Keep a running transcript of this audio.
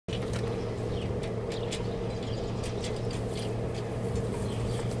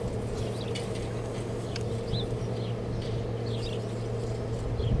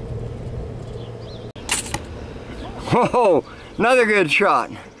Oh, another good shot.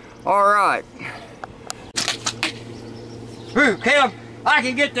 All right. Ooh, Caleb, I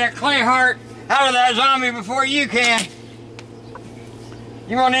can get that clay heart out of that zombie before you can.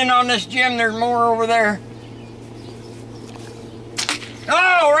 You want in on this, Jim? There's more over there.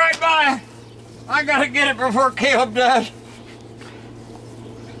 Oh, right by. I gotta get it before Caleb does.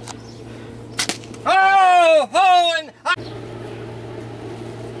 Oh, oh, and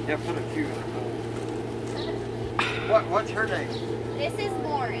yeah, put a few in the bowl. What's her name? This is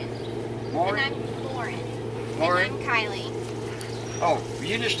Lauren. Lauren? And I'm Lauren. Lauren? And I'm Kylie. Oh,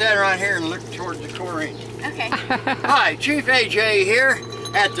 you just stand right here and look towards the chlorine. Okay. Hi, Chief AJ here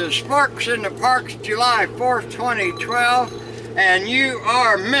at the Sparks in the Parks, July 4th, 2012. And you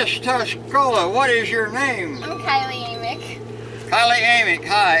are Miss Tuscola. What is your name? I'm Kylie Amick. Kylie Amick,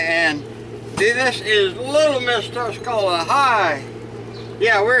 hi. And this is Little Miss Tuscola. Hi.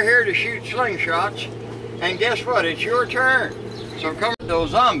 Yeah, we're here to shoot slingshots. And guess what? It's your turn. So come with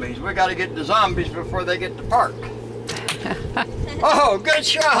those zombies. We got to get the zombies before they get to park. Oh, good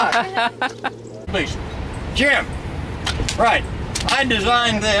shot. Please. Jim. Right. I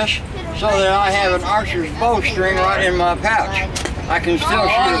designed this so that I have an archer's bowstring right in my pouch. I can still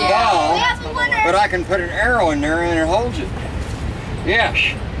shoot a ball, but I can put an arrow in there and it holds it. Yes.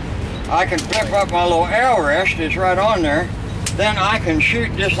 I can flip up my little arrow rest. It's right on there. Then I can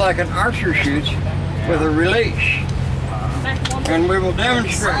shoot just like an archer shoots with a release. And we will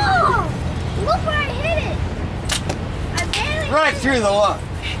demonstrate. Oh, look where I hit it. I barely right through the lungs.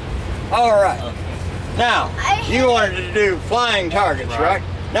 All right. Now, you wanted to do flying targets, right?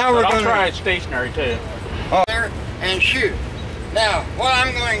 Now we're going to try it stationary too. Oh, there and shoot. Now, what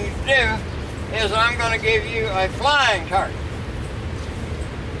I'm going to do is I'm going to give you a flying target,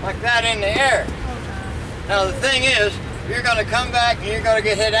 like that in the air. Now the thing is, you're going to come back and you're going to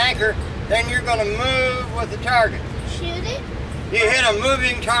get hit anchor. Then you're going to move with the target. shoot it. You hit a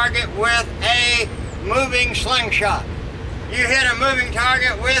moving target with a moving slingshot. You hit a moving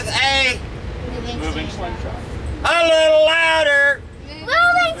target with a moving slingshot. A little louder.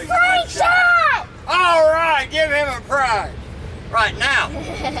 Moving slingshot! All right, give him a prize. Right now,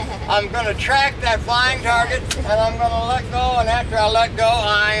 I'm going to track that flying target and I'm going to let go, and after I let go,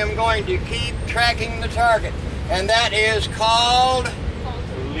 I am going to keep tracking the target. And that is called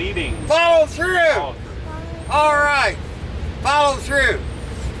Leading. Follow through. Follow through. All right, follow through.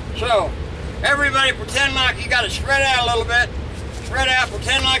 So, everybody pretend like you got to spread out a little bit. Spread out,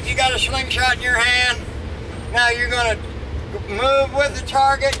 pretend like you got a slingshot in your hand. Now you're going to move with the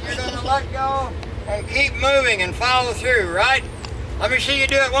target, you're going to let go, and keep moving and follow through, right? Let me see you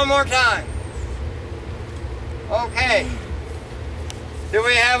do it one more time. Okay. Do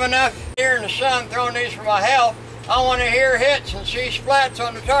we have enough here in the sun throwing these for my health? I want to hear hits and see splats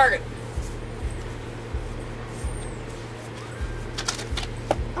on the target.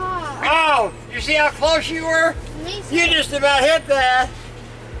 Oh, you see how close you were? You just about hit that.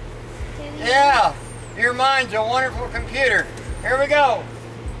 Yeah, your mind's a wonderful computer. Here we go.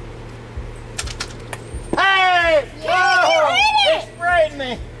 Hey! Oh, it sprayed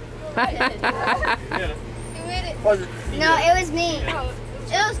me. Who hit it? Was it? No, it was me.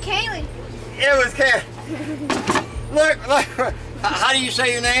 It was Kaylee. It was Kaylee. Look. How do you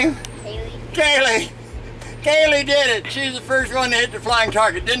say your name? Kaylee. Kaylee. Kaylee did it. She's the first one to hit the flying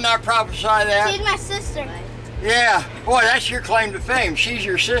target. Didn't I prophesy that? She's my sister. Yeah. Boy, that's your claim to fame. She's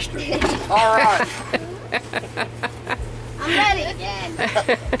your sister. All right. I'm ready again.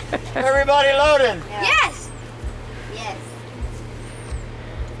 Everybody loaded? Yeah. Yes. Yes.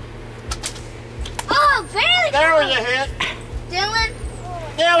 Oh, barely. There was a hit. Dylan.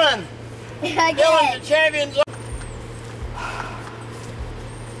 Dylan. Again. Dylan's the champions.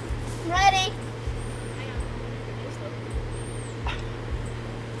 Ready.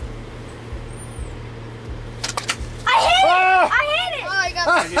 I hit it! Oh! I hit it! Oh, you got I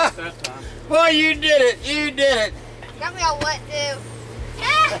hit it that time. Boy, you did it. You did it. Got me all wet too.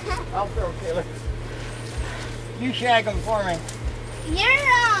 I'll throw Kaylee. You shag them for me. Your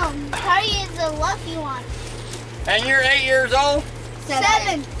target is a lucky one. And you're 8 years old?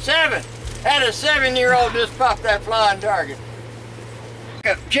 7. 7. Had a 7-year-old just popped that flying target.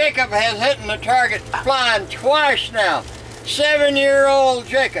 Jacob has hit the target flying twice now. 7-year-old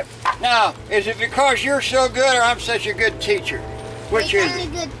Jacob. Now, is it because you're so good or I'm such a good teacher? Which is He's it?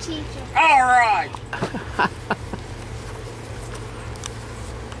 a good teacher. All right.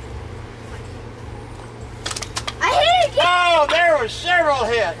 I hit it again. Oh, there was several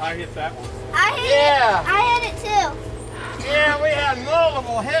hits. I hit that one. I hit Yeah. it. I hit it too. Yeah, we had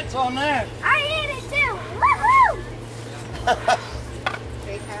multiple hits on that. I hit it too. Woohoo!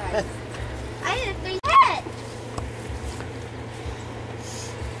 3 times. I hit it 3 hits.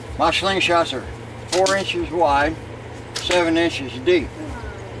 My slingshots are 4 inches wide, 7 inches deep.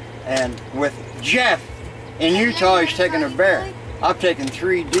 And with Jeff in Utah, he's taking a bear. I've taken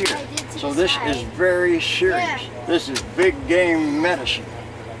 3 deer. So this is very serious. This is big game medicine.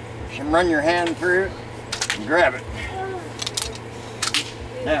 You can run your hand through it and grab it.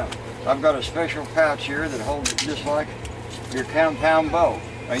 Now, I've got a special pouch here that holds it just like your compound bow.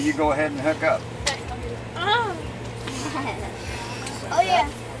 Now you go ahead and hook up. Oh yeah.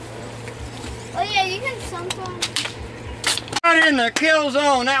 Oh yeah, you can sometimes. Right in the kill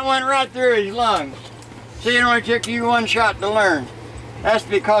zone, that went right through his lungs. See, it only took you 1 shot to learn. That's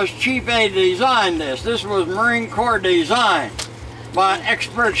because Chief A designed this. This was Marine Corps designed by an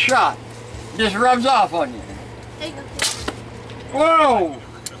expert shot. Just rubs off on you. There you go. Whoa!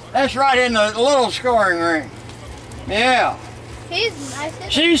 That's right in the little scoring ring. Yeah. He's nice.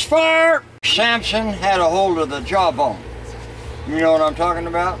 Ceasefire! Samson had a hold of the jawbone. You know what I'm talking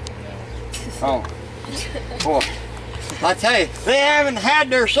about? Oh. Boy. I tell you, they haven't had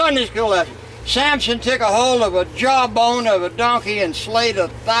their Sunday school lesson. Samson took a hold of a jawbone of a donkey and slayed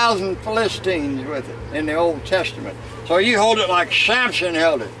 1,000 Philistines with it in the Old Testament. So you hold it like Samson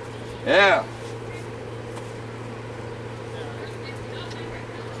held it. Yeah.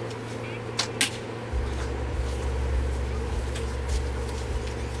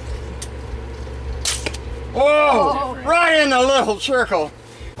 Whoa! Right in the little circle.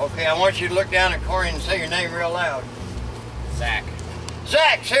 Okay, I want you to look down at Corey and say your name real loud. Zach.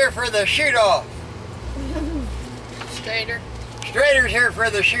 Zach's here for the shoot-off. Strader. Strader's here for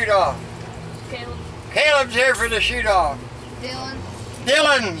the shoot-off. Caleb. Caleb's here for the shoot-off. Dylan.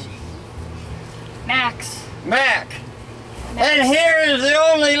 Dylan. Max. Mac. And here is the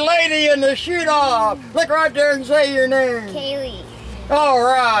only lady in the shoot-off. Look right there and say your name. Kaylee. All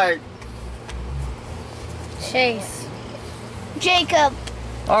right. Chase. Jacob.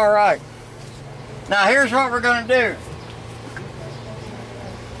 All right. Now here's what we're going to do.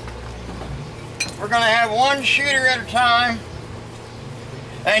 We're going to have 1 shooter at a time,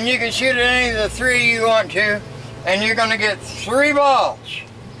 and you can shoot at any of the 3 you want to, and you're going to get 3 balls.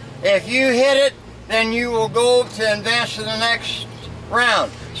 If you hit it, then you will go to advance to the next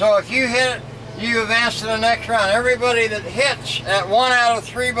round. So if you hit it, you advance to the next round. Everybody that hits at 1 out of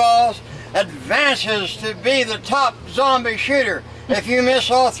 3 balls advances to be the top zombie shooter. If you miss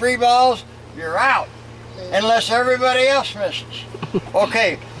all 3 balls, you're out, unless everybody else misses.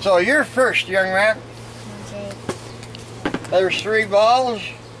 Okay, so you're first, young man. Okay. There's 3 balls.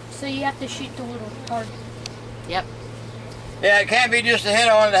 So you have to shoot the little target. Yep. Yeah, it can't be just a hit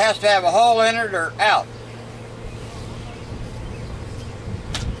on it. It has to have a hole in it or out.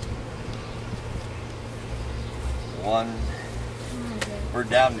 One. We're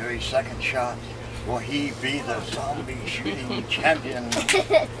down to his 2nd shot. Will he be the zombie shooting champion?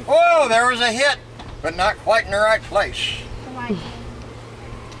 Whoa, there was a hit, but not quite in the right place. Come on.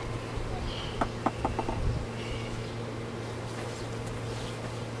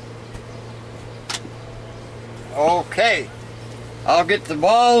 Okay, I'll get the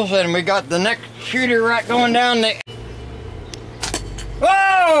balls, and we got the next shooter right going down the...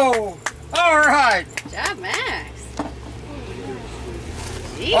 Whoa! All right. Good job, Max.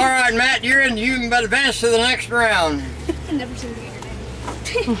 All right, Matt, you're in. You can advance to the next round. I've never seen the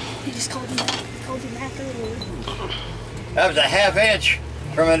internet. He just called you Mac earlier. That was a 1/2 inch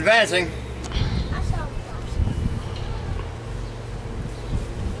from advancing.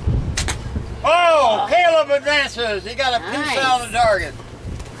 Oh, Caleb advances. He got a piece out of the target.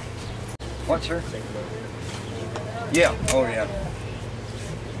 What's her? Yeah. Oh, yeah.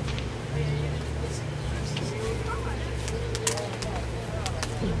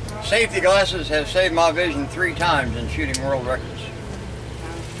 Safety glasses have saved my vision 3 times in shooting world records.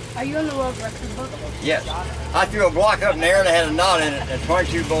 Are you in the world record book? Yes. I threw a block up in the air and it had a knot in it. A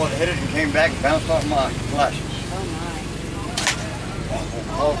 22 bullet hit it and came back and bounced off my glasses.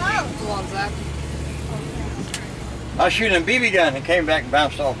 Oh my. Oh, Go on, Zach. I was shooting a BB gun and came back and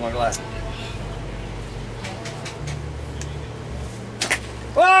bounced off my glasses.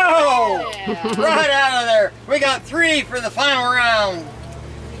 Whoa! Yeah. Right out of there. We got 3 for the final round.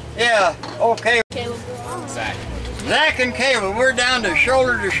 Yeah, okay. Caleb. Zach. Zach and Caleb, we're down to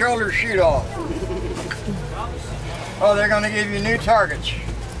shoulder shoot off. Oh, they're going to give you new targets.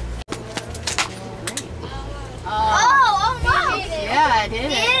 oh no! Yeah, I did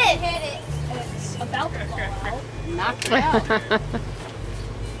it. Hit it. It's about to fall out. Knocked it out.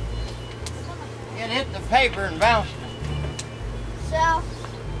 It hit the paper and bounced. So.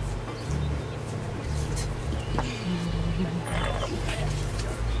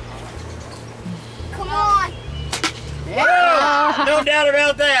 Come on. Yeah. No No doubt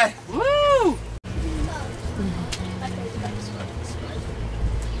about that. Woo!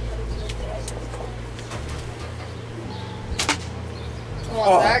 Come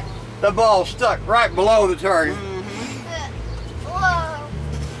on, Zach. The ball stuck right below the target. Whoa.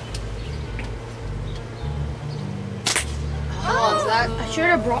 Come on, Zach. I should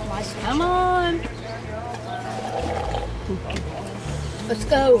have brought my switch. Come on. Let's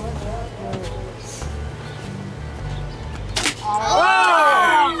go.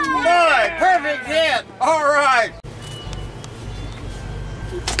 Oh, boy, perfect hit. All right.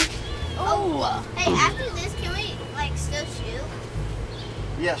 Oh. Hey, after this, can we like still shoot?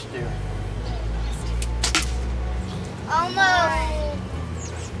 Yes, dear. Almost.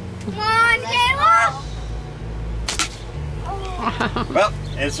 Come on, Kayla. Well,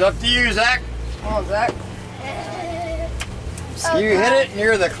 it's up to you, Zach. Come on, Zach. You hit it and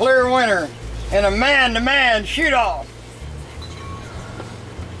you're the clear winner in a man-to-man shoot-off.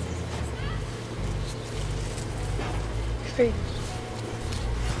 Straight.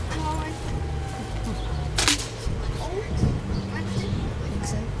 Come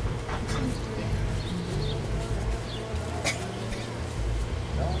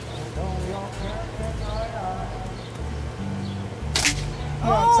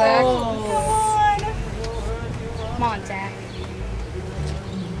on, Zach. Come on, Zach.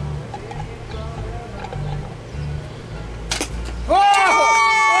 Oh,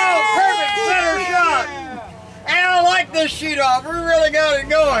 perfect center shot. And I like this shoot-off. We really got it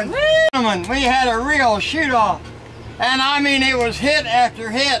going. Gentlemen, we had a real shoot-off. And I mean, it was hit after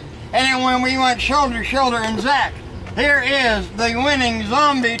hit. And then when we went shoulder to shoulder, and Zach, here is the winning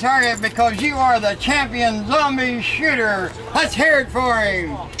zombie target because you are the champion zombie shooter. Let's hear it for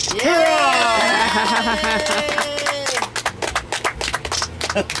him. Hurrah!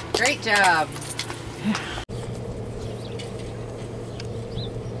 Great job.